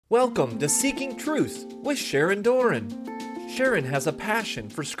Welcome to Seeking Truth with Sharon Doran. Sharon has a passion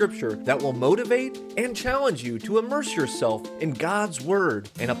for Scripture that will motivate and challenge you to immerse yourself in God's Word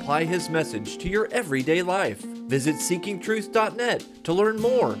and apply His message to your everyday life. Visit seekingtruth.net to learn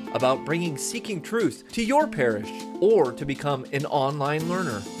more about bringing Seeking Truth to your parish or to become an online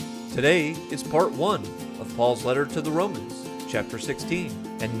learner. Today is part 1 of Paul's letter to the Romans, chapter 16.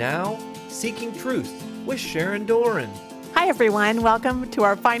 And now, Seeking Truth with Sharon Doran. Hi, everyone. Welcome to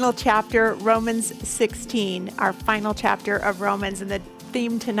our final chapter, Romans 16, our final chapter of Romans. And the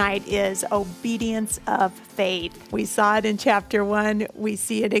theme tonight is obedience of faith. We saw it in chapter 1. We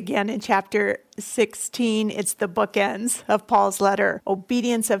see it again in chapter 16. It's the bookends of Paul's letter,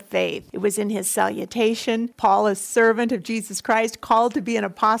 obedience of faith. It was in his salutation. Paul, a servant of Jesus Christ, called to be an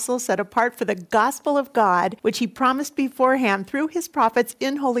apostle, set apart for the gospel of God, which he promised beforehand through his prophets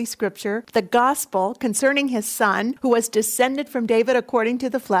in Holy Scripture, the gospel concerning his Son, who was descended from David according to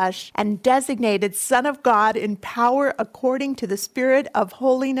the flesh, and designated Son of God in power according to the Spirit of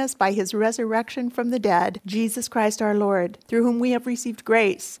holiness by his resurrection from the dead, Jesus Christ our Lord, through whom we have received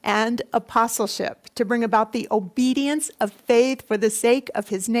grace and apostleship to bring about the obedience of faith for the sake of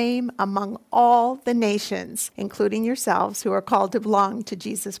his name among all the nations, including yourselves who are called to belong to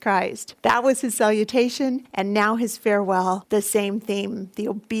Jesus Christ. That was his salutation, and now his farewell, the same theme, the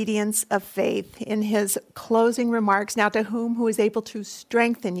obedience of faith. In his closing remarks, now to whom who is able to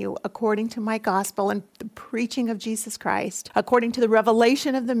strengthen you according to my gospel and the preaching of Jesus Christ, according to the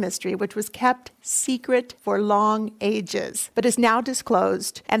revelation of the mystery, which was kept secret for long ages, but is now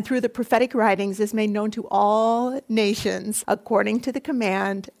disclosed, and through the prophetic writings is made known to all nations, according to the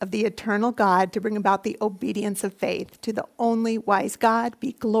command of the eternal God, to bring about the obedience of faith. To the only wise God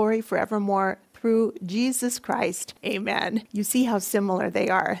be glory forevermore, through Jesus Christ. Amen. You see how similar they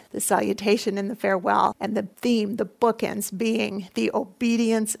are, the salutation and the farewell, and the theme, the bookends, being the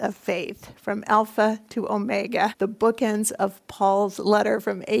obedience of faith, from Alpha to Omega, the bookends of Paul's letter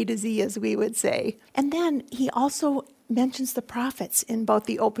from A to Z, as we would say. And then he also mentions the prophets in both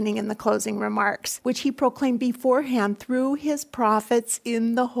the opening and the closing remarks, which he proclaimed beforehand through his prophets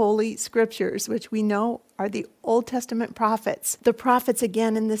in the Holy Scriptures, which we know are the Old Testament prophets. The prophets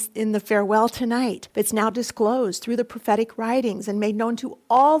again in the farewell tonight. It's now disclosed through the prophetic writings and made known to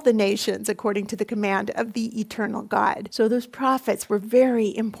all the nations according to the command of the eternal God. So those prophets were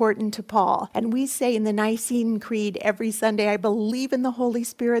very important to Paul. And we say in the Nicene Creed every Sunday, I believe in the Holy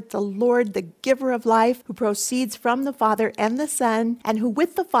Spirit, the Lord, the giver of life, who proceeds from the Father and the Son, and who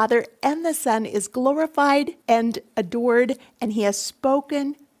with the Father and the Son is glorified and adored, and he has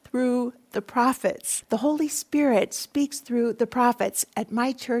spoken through the prophets. The Holy Spirit speaks through the prophets. At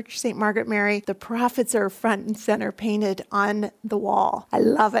my church, St. Margaret Mary, the prophets are front and center painted on the wall. I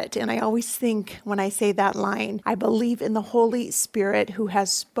love it. And I always think when I say that line, I believe in the Holy Spirit who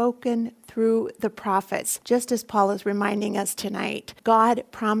has spoken through the prophets, just as Paul is reminding us tonight. God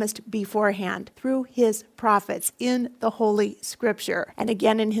promised beforehand through his prophets in the Holy Scripture. And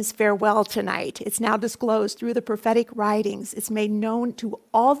again in his farewell tonight, it's now disclosed through the prophetic writings. It's made known to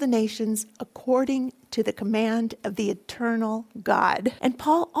all the nations according to the command of the eternal God. And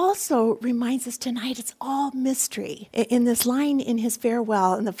Paul also reminds us tonight it's all mystery. In this line in his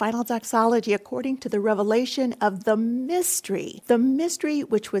farewell, in the final doxology, according to the revelation of the mystery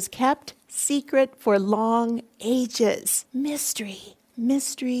which was kept secret for long ages. Mystery,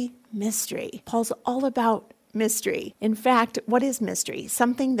 mystery, mystery. Paul's all about mystery. In fact, what is mystery?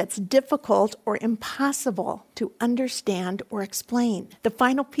 Something that's difficult or impossible to understand or explain. The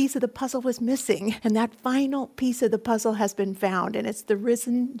final piece of the puzzle was missing, and that final piece of the puzzle has been found, and it's the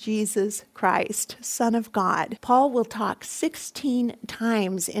risen Jesus Christ, Son of God. Paul will talk 16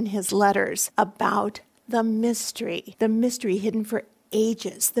 times in his letters about the mystery hidden for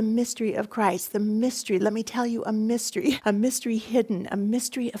ages, the mystery of Christ, the mystery, let me tell you, a mystery hidden, a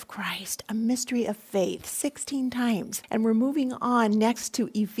mystery of Christ, a mystery of faith, 16 times. And we're moving on next to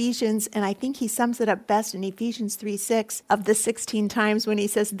Ephesians, and I think he sums it up best in Ephesians 3:6 of the 16 times when he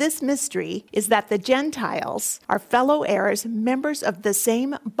says, this mystery is that the Gentiles are fellow heirs, members of the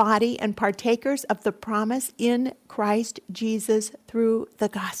same body, and partakers of the promise in Christ Jesus through the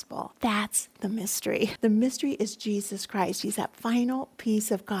gospel. That's the mystery. The mystery is Jesus Christ. He's that final piece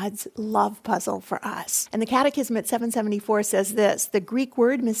of God's love puzzle for us. And the Catechism at 774 says this: the Greek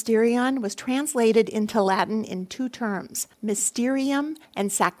word mysterion was translated into Latin in two terms, mysterium and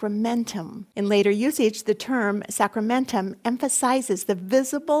sacramentum. In later usage, the term sacramentum emphasizes the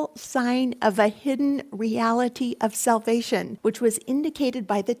visible sign of a hidden reality of salvation, which was indicated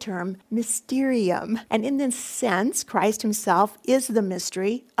by the term mysterium. And in this sense, Christ himself is the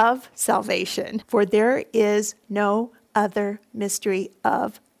mystery of salvation, for there is no other mystery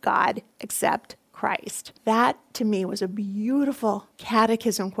of God except Christ. That, to me, was a beautiful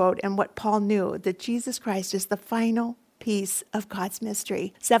catechism quote, and what Paul knew, that Jesus Christ is the final piece of God's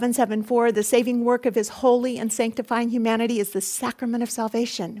mystery. 774, the saving work of his holy and sanctifying humanity is the sacrament of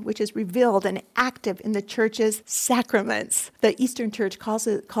salvation, which is revealed and active in the church's sacraments. The Eastern Church calls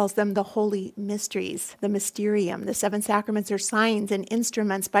them the holy mysteries, the mysterium. The seven sacraments are signs and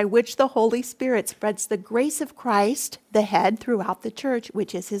instruments by which the Holy Spirit spreads the grace of Christ, the head, throughout the church,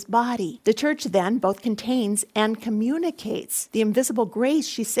 which is his body. The church then both contains and communicates the invisible grace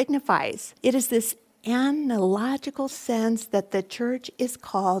she signifies. It is this analogical sense that the church is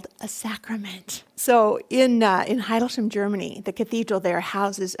called a sacrament. So in Heidelberg, Germany, the cathedral there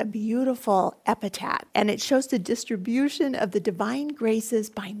houses a beautiful epitaph, and it shows the distribution of the divine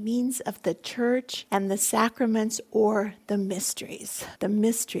graces by means of the church and the sacraments, or the mysteries. The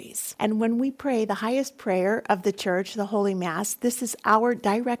mysteries. And when we pray the highest prayer of the church, the Holy Mass, this is our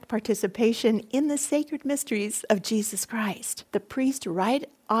direct participation in the sacred mysteries of Jesus Christ. The priest, right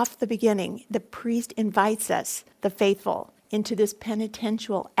off the beginning, the priest invites us, the faithful, into this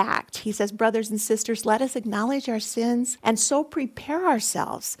penitential act. He says, brothers and sisters, let us acknowledge our sins and so prepare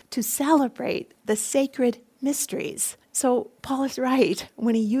ourselves to celebrate the sacred mysteries. So Paul is right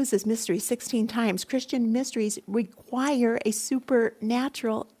when he uses mysteries 16 times. Christian mysteries require a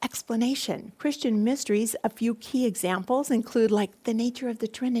supernatural explanation. Christian mysteries, a few key examples include like the nature of the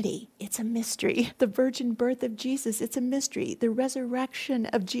Trinity. It's a mystery. The virgin birth of Jesus, it's a mystery. The resurrection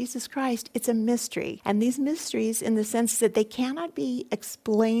of Jesus Christ, it's a mystery. And these mysteries, in the sense that they cannot be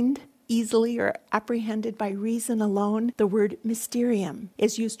explained easily or apprehended by reason alone, the word mysterium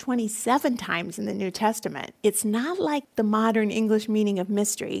is used 27 times in the New Testament. It's not like the modern English meaning of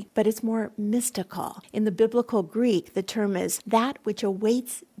mystery, but it's more mystical. In the biblical Greek, the term is that which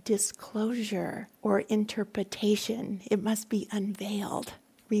awaits disclosure or interpretation. It must be unveiled,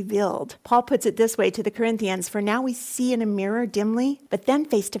 revealed. Paul puts it this way to the Corinthians, for now we see in a mirror dimly, but then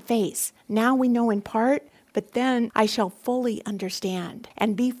face to face. Now we know in part, but then I shall fully understand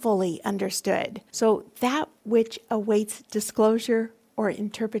and be fully understood. So that which awaits disclosure or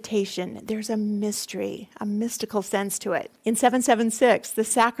interpretation, there's a mystery, a mystical sense to it. In 776, the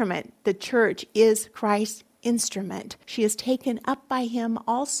sacrament, the church, is Christ's instrument. She is taken up by him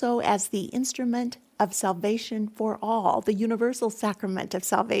also as the instrument of salvation for all, the universal sacrament of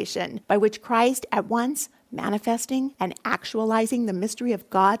salvation, by which Christ at once manifesting and actualizing the mystery of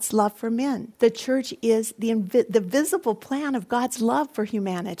God's love for men. The church is the visible plan of God's love for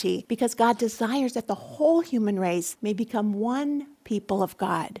humanity, because God desires that the whole human race may become one people of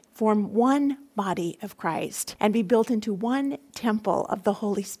God, form one body of Christ, and be built into one temple of the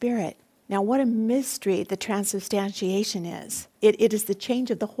Holy Spirit. Now, what a mystery the transubstantiation is. It is the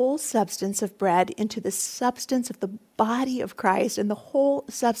change of the whole substance of bread into the substance of the body of Christ, and the whole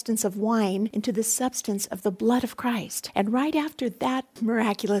substance of wine into the substance of the blood of Christ. And right after that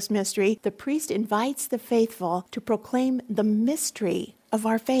miraculous mystery, the priest invites the faithful to proclaim the mystery of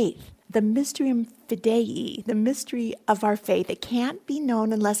our faith. The mysterium fidei, the mystery of our faith. It can't be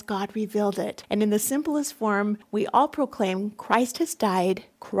known unless God revealed it. And in the simplest form, we all proclaim Christ has died,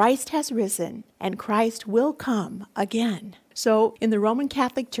 Christ has risen, and Christ will come again. So in the Roman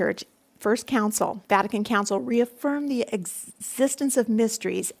Catholic Church, First Council, Vatican Council, reaffirmed the existence of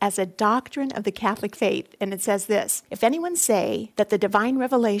mysteries as a doctrine of the Catholic faith. And it says this, if anyone say that the divine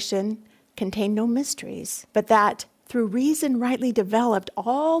revelation contained no mysteries, but that through reason rightly developed,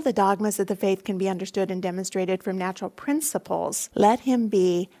 all the dogmas of the faith can be understood and demonstrated from natural principles, let him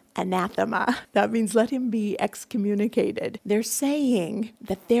be anathema. That means let him be excommunicated. They're saying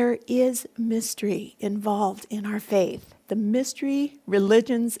that there is mystery involved in our faith. The mystery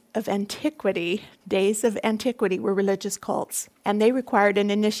religions of antiquity, days of antiquity, were religious cults, and they required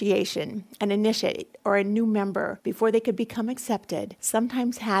an initiation, an initiate, or a new member before they could become accepted.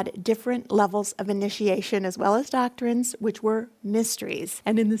 Sometimes had different levels of initiation as well as doctrines, which were mysteries,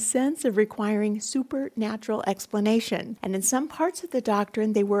 and in the sense of requiring supernatural explanation. And in some parts of the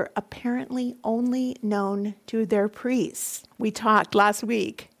doctrine, they were apparently only known to their priests. We talked last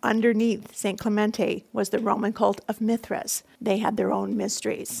week, underneath St. Clemente was the Roman cult of Mithras. They had their own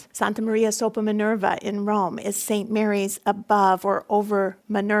mysteries. Santa Maria sopra Minerva in Rome is St. Mary's above or over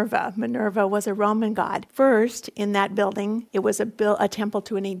Minerva. Minerva was a Roman god. First, in that building, it was a temple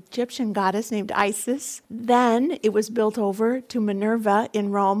to an Egyptian goddess named Isis. Then it was built over to Minerva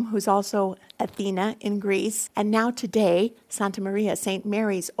in Rome, who's also Athena in Greece, and now today, Santa Maria, St.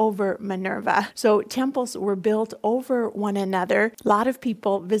 Mary's over Minerva. So temples were built over one another. A lot of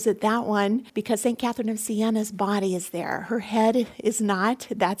people visit that one because St. Catherine of Siena's body is there. Her head is not.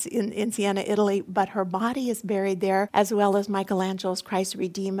 That's in Siena, Italy, but her body is buried there, as well as Michelangelo's Christ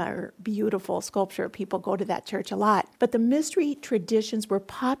Redeemer, beautiful sculpture. People go to that church a lot. But the mystery traditions were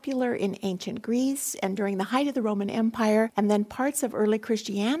popular in ancient Greece and during the height of the Roman Empire, and then parts of early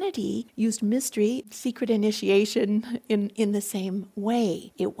Christianity used mystery, secret initiation in the same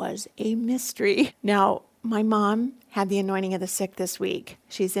way. It was a mystery. Now, my mom had the anointing of the sick this week.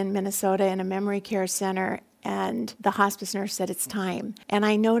 She's in Minnesota in a memory care center, and the hospice nurse said it's time. And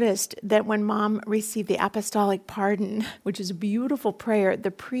I noticed that when Mom received the apostolic pardon, which is a beautiful prayer,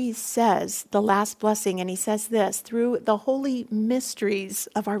 the priest says the last blessing, and he says this: through the holy mysteries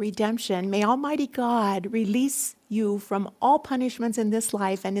of our redemption, may Almighty God release you from all punishments in this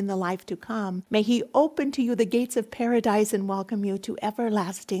life and in the life to come. May he open to you the gates of paradise and welcome you to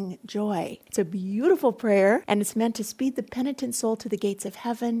everlasting joy. It's a beautiful prayer, and it's meant to speed the penitent soul to the gates of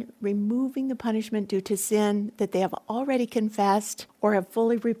heaven, removing the punishment due to sin that they have already confessed or have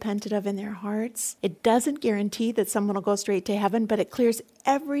fully repented of in their hearts. It doesn't guarantee that someone will go straight to heaven, but it clears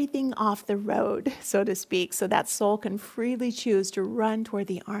everything off the road, so to speak, so that soul can freely choose to run toward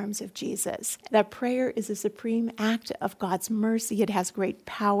the arms of Jesus. That prayer is a supreme act of God's mercy. It has great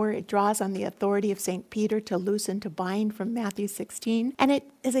power. It draws on the authority of St. Peter to loosen, to bind from Matthew 16. And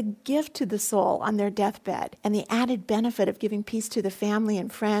it is a gift to the soul on their deathbed, and the added benefit of giving peace to the family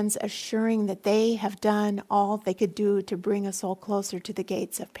and friends, assuring that they have done all they could do to bring a soul closer to the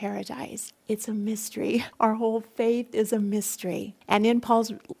gates of paradise. It's a mystery. Our whole faith is a mystery. And in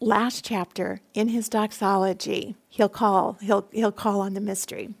Paul's last chapter, in his doxology, he'll call on the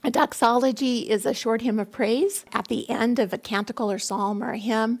mystery. A doxology is a short hymn of praise at the end of a canticle or psalm or a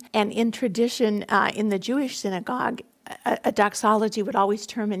hymn. And in tradition, in the Jewish synagogue, a doxology would always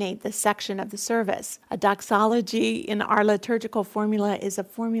terminate the section of the service. A doxology in our liturgical formula is a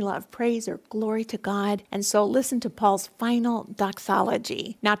formula of praise or glory to God. And so listen to Paul's final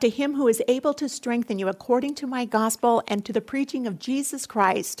doxology. Now to him who is able to strengthen you according to my gospel and to the preaching of Jesus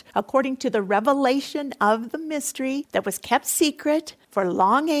Christ, according to the revelation of the mystery that was kept secret for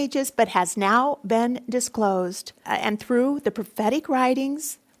long ages, but has now been disclosed, and through the prophetic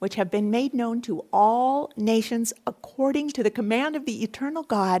writings, which have been made known to all nations according to the command of the eternal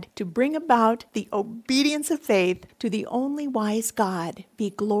God, to bring about the obedience of faith to the only wise God, be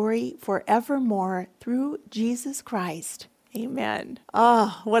glory forevermore through Jesus Christ. Amen.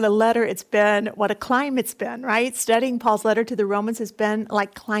 Oh, what a letter it's been. What a climb it's been, right? Studying Paul's letter to the Romans has been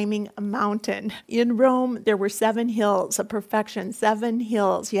like climbing a mountain. In Rome, there were 7 hills of perfection, 7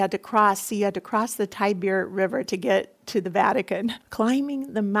 hills you had to cross. So you had to cross the Tiber River to get to the Vatican.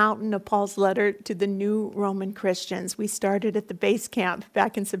 Climbing the mountain of Paul's letter to the new Roman Christians. We started at the base camp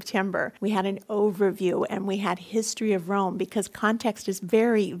back in September. We had an overview and we had history of Rome, because context is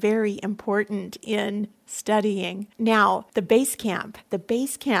very, very important in studying. Now, the base camp,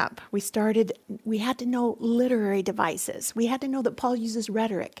 we had to know literary devices. We had to know that Paul uses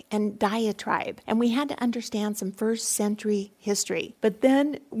rhetoric and diatribe, and we had to understand some first century history. But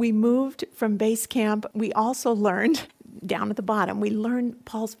then we moved from base camp. We also learned down at the bottom, we learned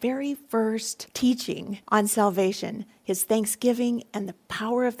Paul's very first teaching on salvation, his thanksgiving and the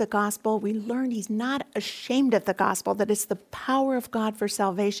power of the gospel. We learned he's not ashamed of the gospel, that it's the power of God for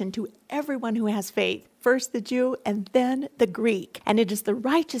salvation to everyone who has faith, first the Jew and then the Greek. And it is the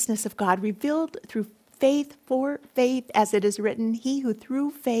righteousness of God revealed through faith for faith, as it is written, he who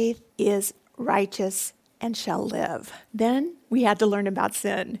through faith is righteous and shall live. Then we had to learn about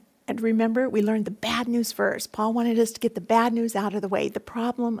sin. And remember, we learned the bad news first. Paul wanted us to get the bad news out of the way, the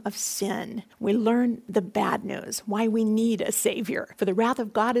problem of sin. We learned the bad news, why we need a Savior. For the wrath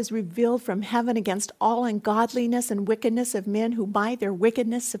of God is revealed from heaven against all ungodliness and wickedness of men who by their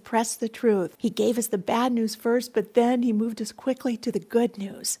wickedness suppress the truth. He gave us the bad news first, but then he moved us quickly to the good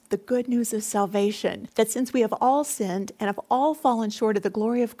news of salvation. That since we have all sinned and have all fallen short of the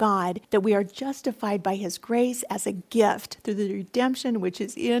glory of God, that we are justified by his grace as a gift through the redemption which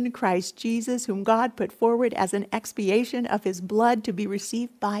is in Christ Jesus, whom God put forward as an expiation of his blood to be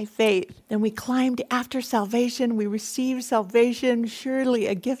received by faith. Then we climbed after salvation. We received salvation, surely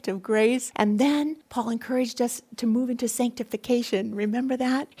a gift of grace. And then Paul encouraged us to move into sanctification. Remember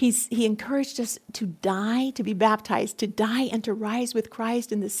that? He encouraged us to die, to be baptized, to die and to rise with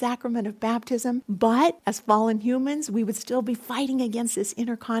Christ in the sacrament of baptism. But as fallen humans, we would still be fighting against this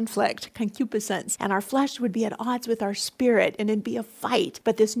inner conflict, concupiscence, and our flesh would be at odds with our spirit, and it'd be a fight.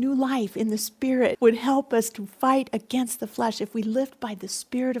 But this new new life in the Spirit would help us to fight against the flesh if we lived by the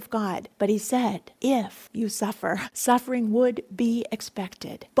Spirit of God. But he said, if you suffer, suffering would be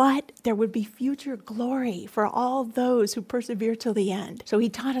expected, but there would be future glory for all those who persevere till the end. So he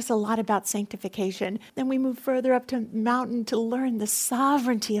taught us a lot about sanctification. Then we move further up to mountain to learn the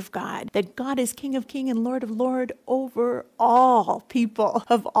sovereignty of God, that God is King of Kings and Lord of Lords over all people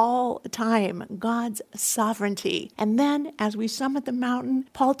of all time, God's sovereignty. And then as we summit the mountain,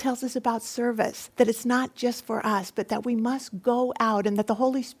 Paul tells us about service, that it's not just for us, but that we must go out and that the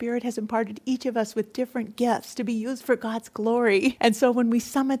Holy Spirit has imparted each of us with different gifts to be used for God's glory. And so when we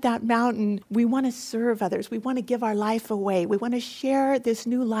summit that mountain, we want to serve others. We want to give our life away. We want to share this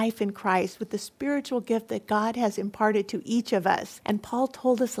new life in Christ with the spiritual gift that God has imparted to each of us. And Paul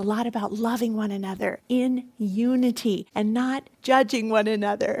told us a lot about loving one another in unity and not judging one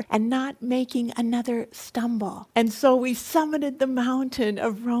another and not making another stumble. And so we summited the mountain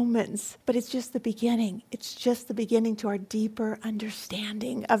of Romans, but it's just the beginning. It's just the beginning to our deeper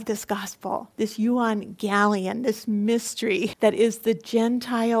understanding of this gospel, this euangelion, this mystery that is the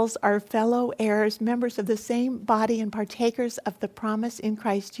Gentiles are fellow heirs, members of the same body and partakers of the promise in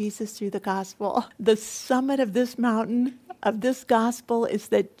Christ Jesus through the gospel. The summit of this mountain of this gospel is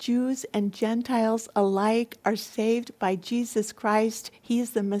that Jews and Gentiles alike are saved by Jesus Christ. He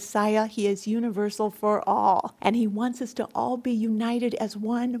is the Messiah. He is universal for all. And he wants us to all be united as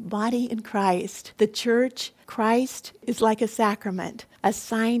one body in Christ. The church, Christ, is like a sacrament, a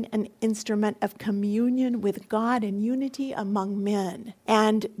sign and instrument of communion with God and unity among men.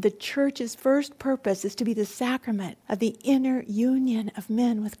 And the church's first purpose is to be the sacrament of the inner union of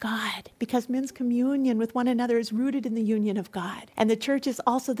men with God, because men's communion with one another is rooted in the union of God. And the church is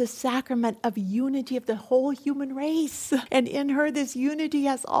also the sacrament of unity of the whole human race. And in her, this unity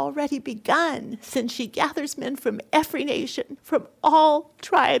has already begun, since she gathers men from every nation, from all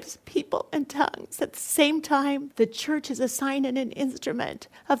tribes, people, and tongues. At the same time, the church is a sign and an instrument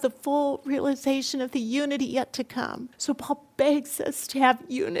of the full realization of the unity yet to come. So Paul begs us to have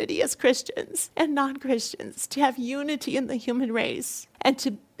unity as Christians and non-Christians, to have unity in the human race, and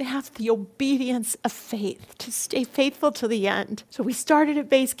to have the obedience of faith, to stay faithful to the end. So we started at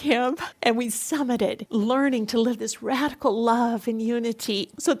base camp and we summited, learning to live this radical love and unity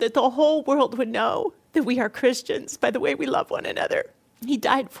so that the whole world would know that we are Christians by the way we love one another. He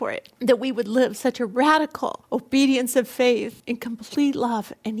died for it, that we would live such a radical obedience of faith in complete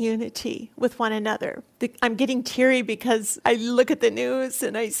love and unity with one another. I'm getting teary because I look at the news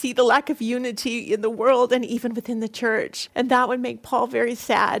and I see the lack of unity in the world and even within the church. And that would make Paul very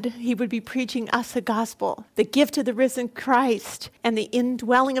sad. He would be preaching us the gospel. The gift of the risen Christ and the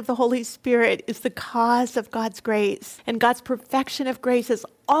indwelling of the Holy Spirit is the cause of God's grace. And God's perfection of grace is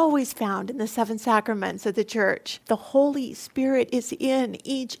always found in the seven sacraments of the church. The Holy Spirit is in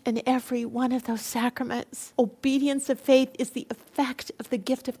each and every one of those sacraments. Obedience of faith is the effect of the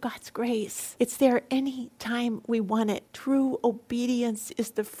gift of God's grace. It's there any time we want it. True obedience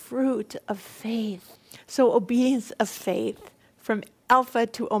is the fruit of faith. So obedience of faith, from Alpha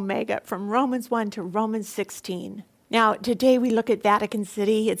to Omega, from Romans 1 to Romans 16. Now, today we look at Vatican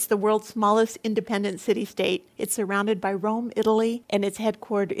City. It's the world's smallest independent city-state. It's surrounded by Rome, Italy, and it's the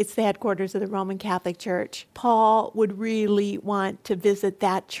headquarters of the Roman Catholic Church. Paul would really want to visit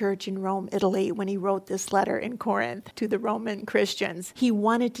that church in Rome, Italy, when he wrote this letter in Corinth to the Roman Christians. He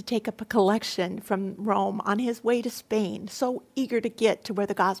wanted to take up a collection from Rome on his way to Spain, so eager to get to where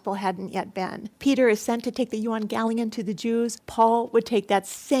the gospel hadn't yet been. Peter is sent to take the euangelion to the Jews. Paul would take that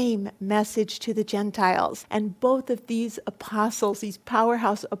same message to the Gentiles, and both of these apostles, these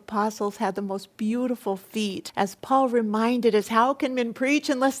powerhouse apostles, had the most beautiful feet. As Paul reminded us, how can men preach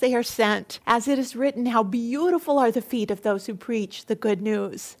unless they are sent? As it is written, how beautiful are the feet of those who preach the good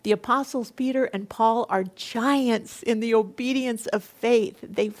news. The apostles Peter and Paul are giants in the obedience of faith.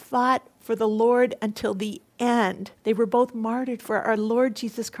 They fought for the Lord until the end. They were both martyred for our Lord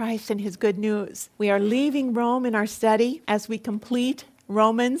Jesus Christ and his good news. We are leaving Rome in our study as we complete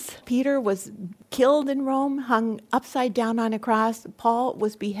Romans. Peter was killed in Rome, hung upside down on a cross. Paul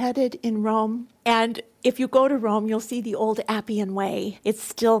was beheaded in Rome. And if you go to Rome, you'll see the old Appian Way. It's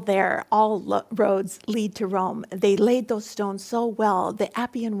still there. All roads lead to Rome. They laid those stones so well. The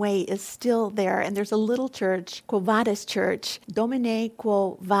Appian Way is still there. And there's a little church, Quo Vadis Church, Domine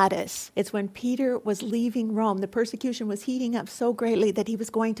Quo Vadis. It's when Peter was leaving Rome. The persecution was heating up so greatly that he was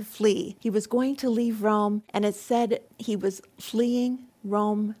going to flee. He was going to leave Rome, and it said he was fleeing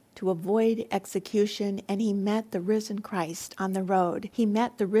Rome to avoid execution, and he met the risen Christ on the road. He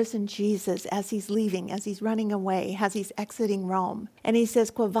met the risen Jesus as he's leaving, as he's running away, as he's exiting Rome. And he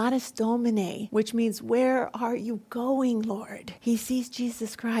says, Quo vadis Domine, which means, where are you going, Lord? He sees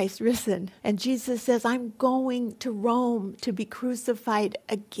Jesus Christ risen. And Jesus says, I'm going to Rome to be crucified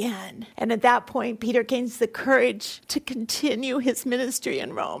again. And at that point, Peter gains the courage to continue his ministry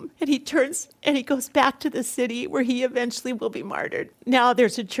in Rome. And he turns and he goes back to the city where he eventually will be martyred. Now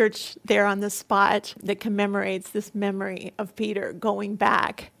there's a church there on the spot that commemorates this memory of Peter going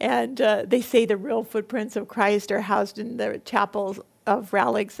back. And they say the real footprints of Christ are housed in the chapels of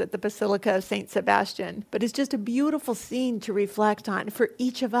relics at the Basilica of St. Sebastian. But it's just a beautiful scene to reflect on for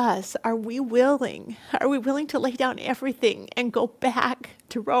each of us. Are we willing? Are we willing to lay down everything and go back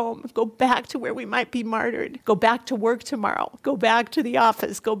to Rome? Go back to where we might be martyred. Go back to work tomorrow. Go back to the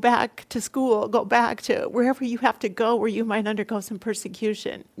office. Go back to school. Go back to wherever you have to go where you might undergo some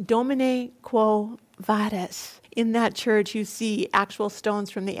persecution. Domine quo vadis. In that church, you see actual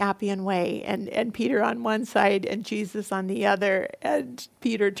stones from the Appian Way, and Peter on one side and Jesus on the other, and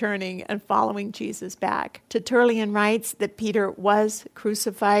Peter turning and following Jesus back. Tertullian writes that Peter was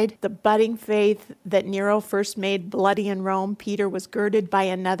crucified. The budding faith that Nero first made bloody in Rome, Peter was girded by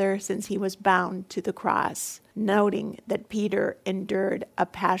another since he was bound to the cross, noting that Peter endured a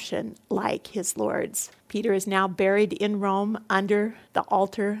passion like his Lord's. Peter is now buried in Rome under the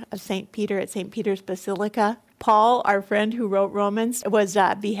altar of St. Peter at St. Peter's Basilica. Paul, our friend who wrote Romans, was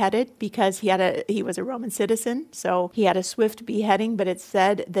beheaded because he was a Roman citizen. So he had a swift beheading, but it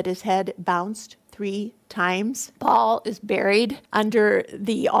said that his head bounced 3 times. Paul is buried under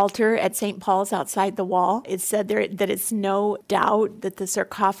the altar at St. Paul's outside the wall. It said there that it's no doubt that the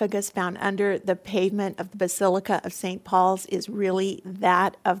sarcophagus found under the pavement of the Basilica of St. Paul's is really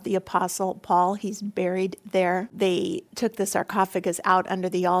that of the Apostle Paul. He's buried there. They took the sarcophagus out under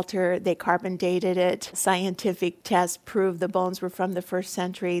the altar. They carbon dated it. Scientific tests proved the bones were from the 1st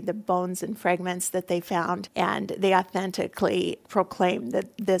century, the bones and fragments that they found, and they authentically proclaimed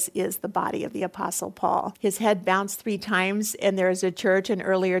that this is the body of the Apostle Paul. His head bounced 3 times, and there is a church, an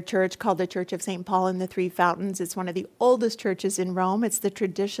earlier church called the Church of St. Paul in the 3 Fountains. It's one of the oldest churches in Rome. It's the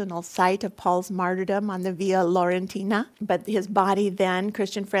traditional site of Paul's martyrdom on the Via Laurentina. But his body then,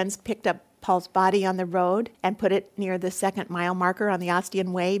 Christian Friends picked up Paul's body on the road and put it near the 2nd mile marker on the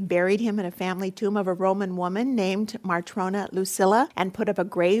Ostian Way, buried him in a family tomb of a Roman woman named Matrona Lucilla, and put up a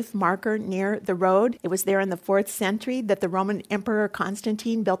grave marker near the road. It was there in the 4th century that the Roman Emperor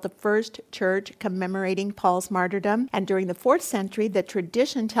Constantine built the first church commemorating Paul's martyrdom. And during the 4th century, the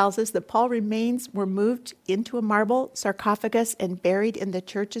tradition tells us that Paul's remains were moved into a marble sarcophagus and buried in the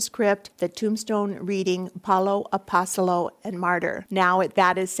church's crypt, the tombstone reading Paulo Apostolo and Martyr. Now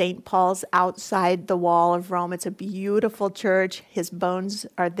that is St. Paul's outside the wall of Rome. It's a beautiful church. His bones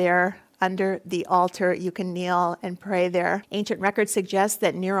are there under the altar. You can kneel and pray there. Ancient records suggest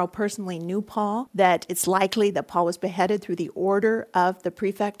that Nero personally knew Paul, that it's likely that Paul was beheaded through the order of the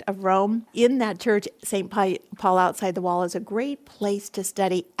prefect of Rome. In that church, St. Paul outside the wall is a great place to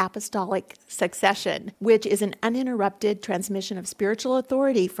study apostolic succession, which is an uninterrupted transmission of spiritual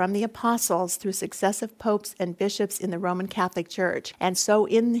authority from the apostles through successive popes and bishops in the Roman Catholic Church. And so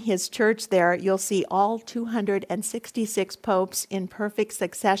in his church there, you'll see all 266 popes in perfect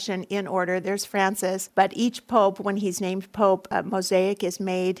succession in order. There's Francis, but each pope, when he's named pope, a mosaic is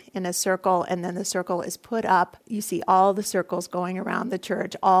made in a circle, and then the circle is put up. You see all the circles going around the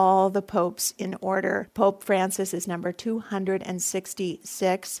church, all the popes in order. Pope Francis is number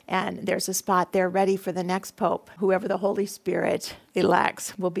 266, and there's a spot there ready for the next pope. Whoever the Holy Spirit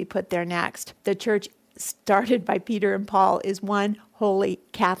elects will be put there next. The church started by Peter and Paul is one holy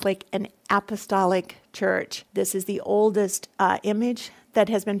Catholic and apostolic church. This is the oldest image that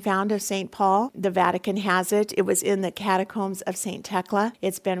has been found of St. Paul. The Vatican has it. It was in the catacombs of St. Thecla.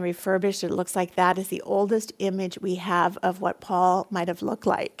 It's been refurbished. It looks like that is the oldest image we have of what Paul might have looked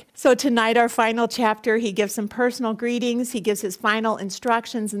like. So tonight, our final chapter, he gives some personal greetings. He gives his final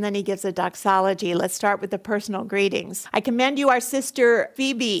instructions, and then he gives a doxology. Let's start with the personal greetings. I commend you our sister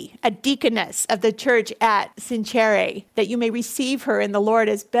Phoebe, a deaconess of the church at Sincere, that you may receive her in the Lord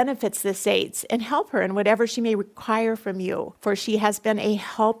as benefits the saints, and help her in whatever she may require from you, for she has been a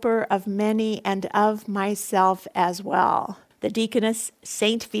helper of many and of myself as well. The deaconess,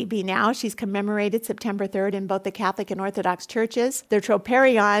 Saint Phoebe now, she's commemorated September 3rd in both the Catholic and Orthodox churches. The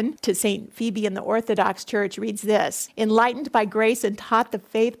troparion to Saint Phoebe in the Orthodox Church reads this: enlightened by grace and taught the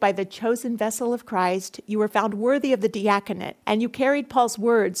faith by the chosen vessel of Christ, you were found worthy of the diaconate, and you carried Paul's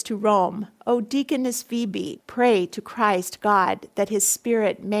words to Rome. O deaconess Phoebe, pray to Christ God that his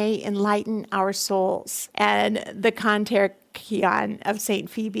Spirit may enlighten our souls. And the Markion of St.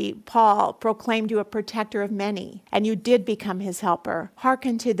 Phoebe, Paul proclaimed you a protector of many, and you did become his helper.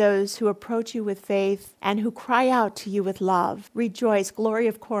 Hearken to those who approach you with faith and who cry out to you with love. Rejoice, glory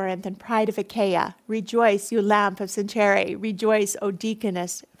of Corinth and pride of Achaia. Rejoice, you lamp of Centuria. Rejoice, O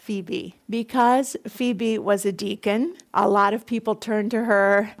deaconess Phoebe. Because Phoebe was a deacon, a lot of people turned to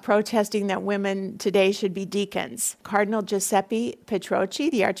her protesting that women today should be deacons. Cardinal Giuseppe Petrocchi,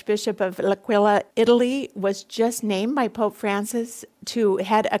 the Archbishop of L'Aquila, Italy, was just named by Pope Francis to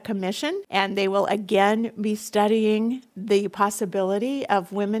head a commission, and they will again be studying the possibility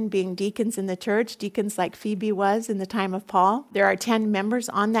of women being deacons in the church, deacons like Phoebe was in the time of Paul. There are 10 members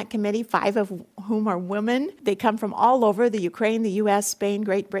on that committee, 5 of whom are women. They come from all over the Ukraine, the U.S., Spain,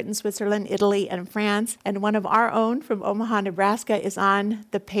 Great Britain, Switzerland, Italy, and France. And one of our own from Omaha, Nebraska is on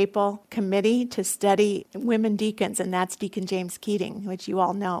the papal committee to study women deacons, and that's Deacon James Keating, which you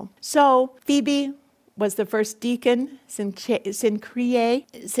all know. So Phoebe was the first deacon. Cenchreae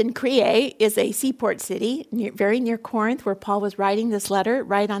is a seaport city very near Corinth, where Paul was writing this letter,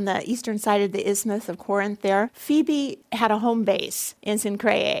 right on the eastern side of the Isthmus of Corinth there. Phoebe had a home base in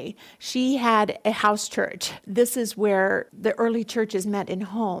Cenchreae. She had a house church. This is where the early churches met in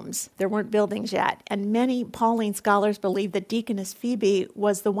homes. There weren't buildings yet. And many Pauline scholars believe that Deaconess Phoebe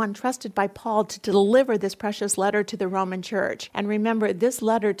was the one trusted by Paul to deliver this precious letter to the Roman church. And remember, this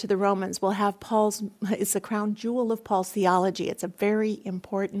letter to the Romans will have it's the crown jewel of Paul's theology. It's a very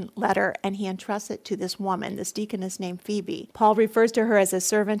important letter, and he entrusts it to this woman, this deaconess named Phoebe. Paul refers to her as a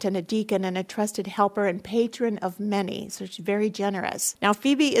servant and a deacon and a trusted helper and patron of many, so she's very generous. Now,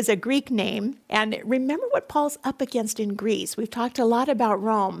 Phoebe is a Greek name, and remember what Paul's up against in Greece. We've talked a lot about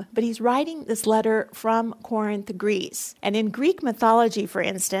Rome, but he's writing this letter from Corinth, Greece. And in Greek mythology, for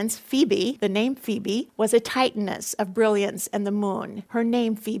instance, Phoebe, the name Phoebe, was a titaness of brilliance and the moon. Her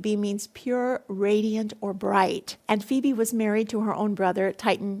name, Phoebe, means pure, radiant, or bright. And Phoebe was married to her own brother,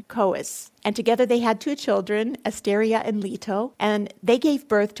 Titan Cous. And together they had 2 children, Asteria and Leto, and they gave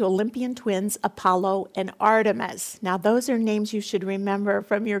birth to Olympian twins, Apollo and Artemis. Now, those are names you should remember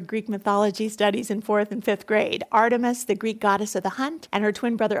from your Greek mythology studies in 4th and 5th grade. Artemis, the Greek goddess of the hunt, and her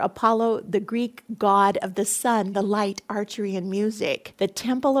twin brother Apollo, the Greek god of the sun, the light, archery, and music. The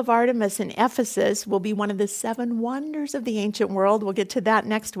Temple of Artemis in Ephesus will be one of the 7 wonders of the ancient world. We'll get to that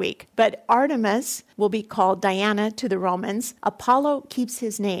next week. But Artemis will be called Diana to the Romans. Apollo keeps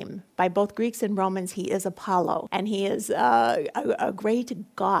his name. By both Greeks and Romans, he is Apollo, and he is a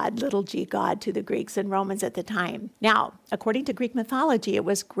great god, little g god, to the Greeks and Romans at the time. Now, according to Greek mythology, it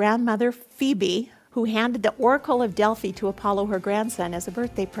was grandmother Phoebe who handed the Oracle of Delphi to Apollo, her grandson, as a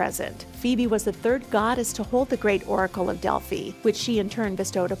birthday present. Phoebe was the 3rd goddess to hold the great Oracle of Delphi, which she in turn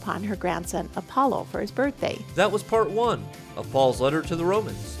bestowed upon her grandson Apollo for his birthday. That was part 1 of Paul's letter to the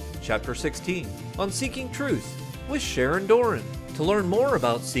Romans, chapter 16, on Seeking Truth with Sharon Doran. To learn more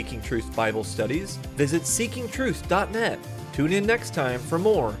about Seeking Truth Bible studies, visit seekingtruth.net. Tune in next time for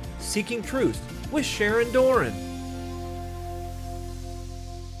more Seeking Truth with Sharon Doran.